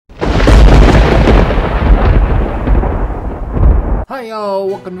Hi y'all,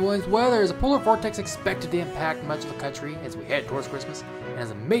 welcome to Williams Weather. There's a polar vortex expected to impact much of the country as we head towards Christmas, and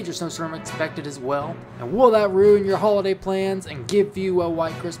there's a major snowstorm expected as well. And will that ruin your holiday plans and give you a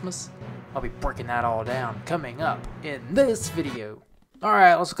white Christmas? I'll be breaking that all down coming up in this video.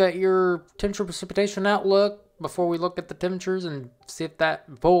 Alright, let's look at your temperature precipitation outlook before we look at the temperatures and see if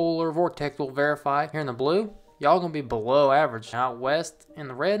that polar vortex will verify. Here in the blue, y'all gonna be below average. Out west in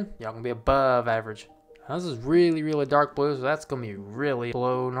the red, y'all gonna be above average. Now, this is really dark blue, so that's going to be really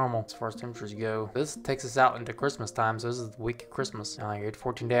below normal as far as temperatures go. This takes us out into Christmas time, so this is the week of Christmas. Now, your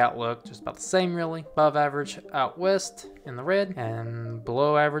 14-day outlook, just about the same really. Above average out west in the red, and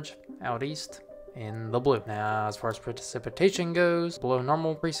below average out east in the blue. Now, as far as precipitation goes, below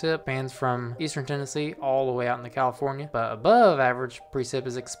normal precip spans from eastern Tennessee all the way out into California, but above average precip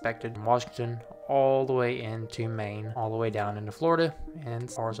is expected in Washington all the way into Maine, all the way down into Florida and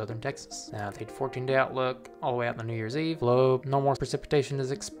far southern Texas. Now, take the 14-day outlook all the way out to New Year's Eve. Below normal precipitation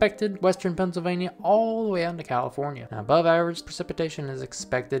is expected western Pennsylvania all the way out into California. Now, above average precipitation is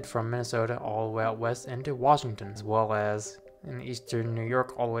expected from Minnesota all the way out west into Washington, as well as in eastern New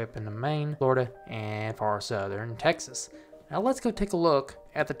York all the way up into Maine, Florida, and far southern Texas. Now let's go take a look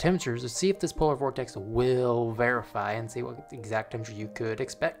at the temperatures to see if this polar vortex will verify and see what exact temperature you could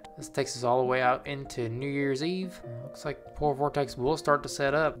expect. This takes us all the way out into New Year's Eve. Looks like the polar vortex will start to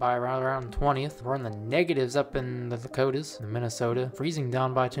set up by around the 20th. We're in the negatives up in the Dakotas, in Minnesota, freezing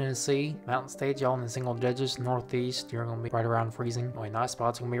down by Tennessee. Mountain states, y'all in the single digits. Northeast, you're going to be right around freezing. Only nice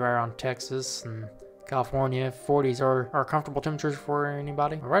spots are going to be right around Texas and California. 40s are comfortable temperatures for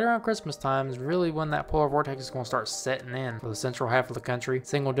anybody. Right around Christmas time is really when that polar vortex is going to start setting in for the central half of the country.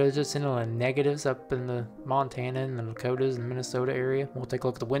 Single digits into the negatives up in the Montana and the Dakotas and Minnesota area. We'll take a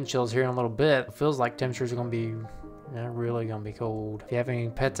look at the wind chills here in a little bit. It feels like temperatures are going to be really going to be cold. If you have any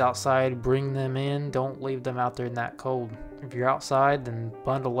pets outside, bring them in. Don't leave them out there in that cold. If you're outside, then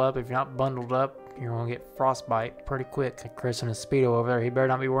bundle up. If you're not bundled up, you're gonna get frostbite pretty quick. Like Chris in his Speedo over there, he better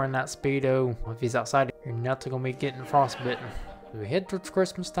not be wearing that Speedo. If he's outside, you're not gonna be getting frostbitten. So we head towards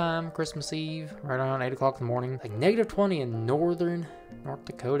Christmas time, Christmas Eve, right around 8 o'clock in the morning. Like negative 20 in northern North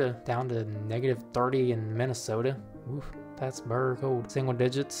Dakota, down to negative 30 in Minnesota. Oof, that's very cold. Single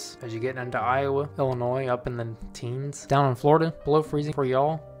digits as you get into Iowa, Illinois, up in the teens. Down in Florida, below freezing for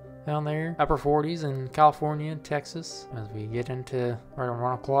y'all. Down there, upper 40s in California and Texas. As we get into right around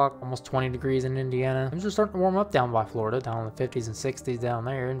 1 o'clock, almost 20 degrees in Indiana. Things are starting to warm up down by Florida, down in the 50s and 60s down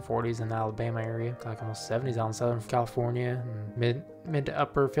there, and 40s in the Alabama area. Like almost 70s down in Southern California, and mid to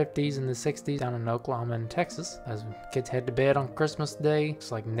upper 50s and the 60s down in Oklahoma and Texas. As kids head to bed on Christmas Day,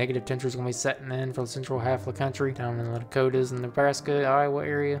 it's like negative temperatures gonna be setting in for the central half of the country. Down in the Dakotas and Nebraska, Iowa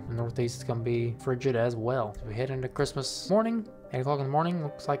area. The Northeast is gonna be frigid as well. So we head into Christmas morning. 8 o'clock in the morning,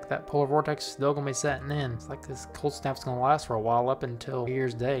 looks like that polar vortex is still gonna be setting in. It's like this cold snap's gonna last for a while up until New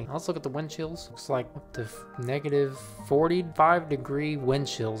Year's Day. Now let's look at the wind chills. Looks like up to negative 45 degree wind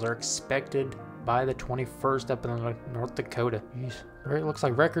chills are expected by the 21st up in North Dakota. It looks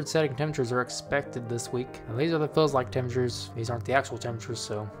like record-setting temperatures are expected this week. Now, these are the feels like temperatures. These aren't the actual temperatures,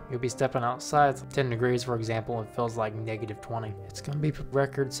 so you'll be stepping outside. It's like 10 degrees, for example, and it feels like negative 20. It's going to be a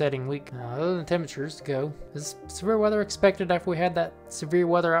record-setting week. Now, other than temperatures to go, is severe weather expected after we had that severe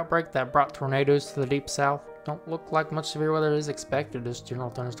weather outbreak that brought tornadoes to the deep south? Don't look like much severe weather is expected. Just general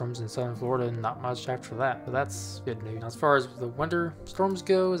thunderstorms in southern Florida and not much after that. But that's good news. Now, as far as the winter storms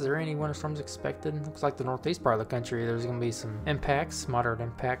go, is there any winter storms expected? Looks like the northeast part of the country, there's going to be some impacts, moderate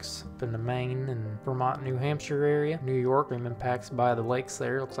impacts up in the Maine and Vermont, New Hampshire area. New York, some impacts by the lakes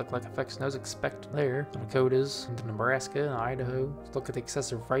there. Looks like effect snow is expected there. The Dakotas into Nebraska and Idaho. Let's look at the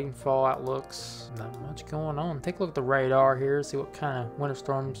excessive rainfall outlooks. Not much going on. Take a look at the radar here, see what kind of winter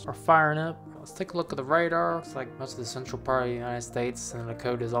storms are firing up. Let's take a look at the radar. Looks like much of the central part of the United States and the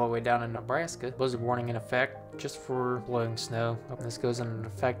Dakotas all the way down in Nebraska. Blizzard warning in effect just for blowing snow. This goes into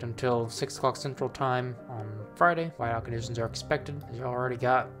effect until 6 o'clock central time on Friday. Whiteout conditions are expected. You already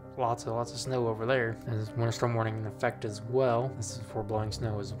got lots of snow over there. There's winter storm warning in effect as well. This is for blowing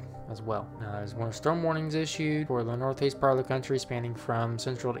snow as well. Now there's winter storm warnings issued for the northeast part of the country, spanning from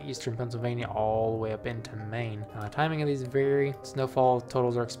central to eastern Pennsylvania all the way up into Maine. Timing of these vary. Snowfall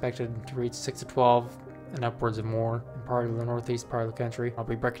totals are expected to reach 6 to 12 and upwards of more in part of the northeast part of the country. I'll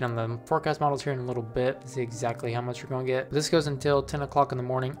be breaking down the forecast models here in a little bit to see exactly how much you're going to get. This goes until 10 o'clock in the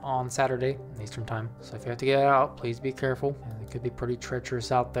morning on Saturday Eastern time. So if you have to get out, please be careful. It could be pretty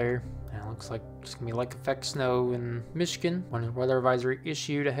treacherous out there. And it looks like it's going to be lake effect snow in Michigan. When weather advisory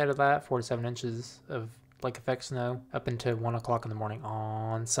issued ahead of that, 4 to 7 inches of lake effect snow up until 1 o'clock in the morning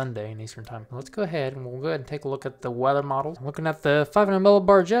on Sunday in Eastern time. Let's go ahead and we'll go ahead and take a look at the weather models. I'm looking at the 500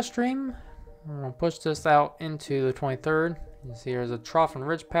 millibar jet stream. We're going to push this out into the 23rd. You see there's a trough and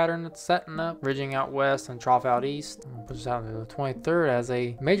ridge pattern that's setting up, ridging out west and trough out east. Pushes out to the 23rd as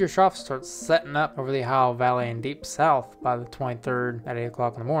a major trough starts setting up over the Ohio Valley and deep south by the 23rd at 8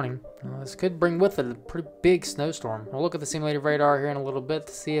 o'clock in the morning. This could bring with it a pretty big snowstorm. We'll look at the simulated radar here in a little bit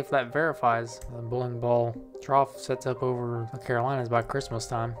to see if that verifies. The bowling ball trough sets up over the Carolinas by Christmas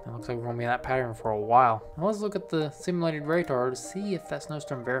time. It looks like we're going to be in that pattern for a while. Now let's look at the simulated radar to see if that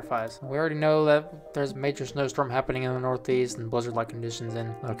snowstorm verifies. We already know that there's a major snowstorm happening in the northeast and blizzard-like conditions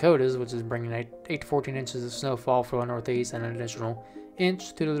in the Dakotas, which is bringing 8 to 14 inches of snowfall for the northeast and an additional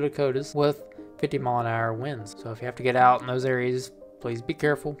inch to the Dakotas with 50-mile-an-hour winds. So if you have to get out in those areas, please be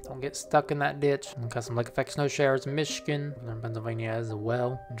careful. Don't get stuck in that ditch. We've got some lake effect snow showers in Michigan, in Pennsylvania as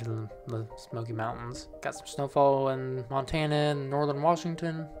well, into the Smoky Mountains. Got some snowfall in Montana and northern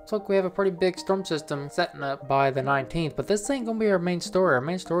Washington. Looks like we have a pretty big storm system setting up by the 19th, but this ain't gonna be our main story. Our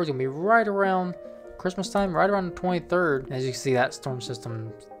main story is gonna be right around Christmas time, right around the 23rd. As you can see, that storm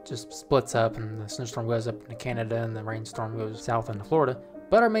system just splits up and the snowstorm goes up into Canada and the rainstorm goes south into Florida.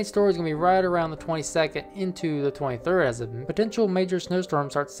 But our main story is going to be right around the 22nd into the 23rd as a potential major snowstorm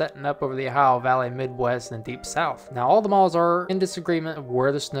starts setting up over the Ohio Valley, Midwest, and deep south. Now, all the models are in disagreement of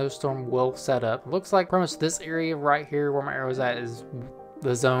where the snowstorm will set up. It looks like pretty much this area right here where my arrow is at is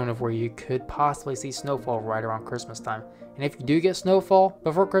the zone of where you could possibly see snowfall right around Christmas time. And if you do get snowfall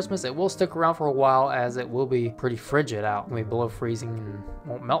before Christmas, it will stick around for a while as it will be pretty frigid out. It'll be below freezing and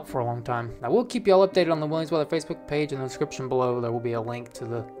won't melt for a long time. I will keep you all updated on the Williams Weather Facebook page. In the description below, there will be a link to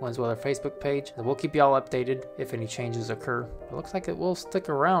the Williams Weather Facebook page. We'll keep you all updated if any changes occur. It looks like it will stick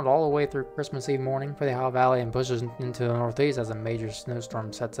around all the way through Christmas Eve morning for the Ohio Valley and pushes into the northeast as a major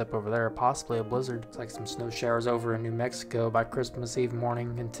snowstorm sets up over there, possibly a blizzard. Looks like some snow showers over in New Mexico by Christmas Eve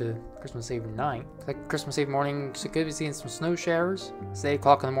morning into Christmas Eve night. Looks like Christmas Eve morning, so could be seeing some snow showers. It's 8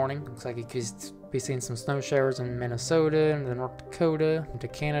 o'clock in the morning. Looks like you could be seeing some snow showers in Minnesota and North Dakota, into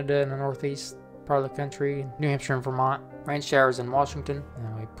Canada in the northeast part of the country, New Hampshire and Vermont. Rain showers in Washington.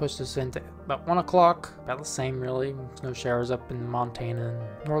 And we push this into about 1 o'clock, about the same really. Snow showers up in Montana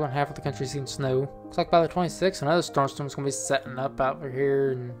and northern half of the country seeing snow. Looks like by the 26th, another storm is going to be setting up out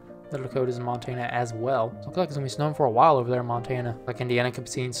here in the Dakotas and Montana as well. So it looks like it's going to be snowing for a while over there in Montana. Like Indiana could be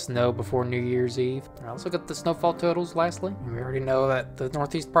seeing snow before New Year's Eve. All right, let's look at the snowfall totals lastly. And we already know that the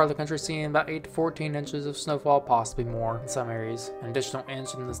northeast part of the country is seeing about 8 to 14 inches of snowfall, possibly more in some areas. An additional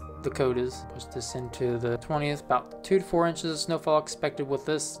inch in the Dakotas. Push this into the 20th, about 2 to 4 inches of snowfall expected with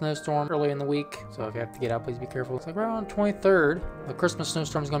this snowstorm early in the week. So if you have to get out, please be careful. It's like around 23rd, the Christmas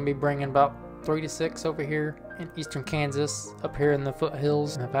snowstorm is going to be bringing about 3 to 6 over here in eastern Kansas, up here in the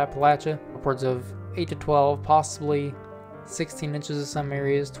foothills of Appalachia, upwards of 8 to 12, possibly 16 inches in some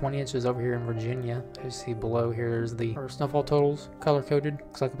areas, 20 inches over here in Virginia. As you see below here, there's the snowfall totals color-coded.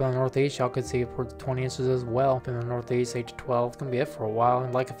 Looks like up in the northeast, y'all could see upwards of 20 inches as well. Up in the northeast, 8 to 12. It's going to be it for a while.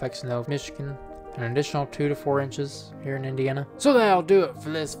 And lake effect snow, Michigan, an additional 2 to 4 inches here in Indiana. So that'll do it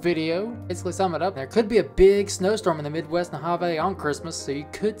for this video. Basically sum it up, there could be a big snowstorm in the Midwest and Ohio Valley on Christmas, so you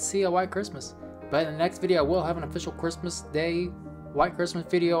could see a white Christmas. But in the next video, I will have an official Christmas Day white Christmas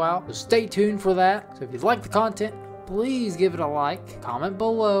video out, so stay tuned for that. So if you like the content, please give it a like, comment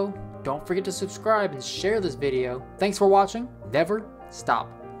below, don't forget to subscribe and share this video. Thanks for watching. Never stop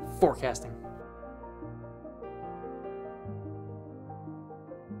forecasting.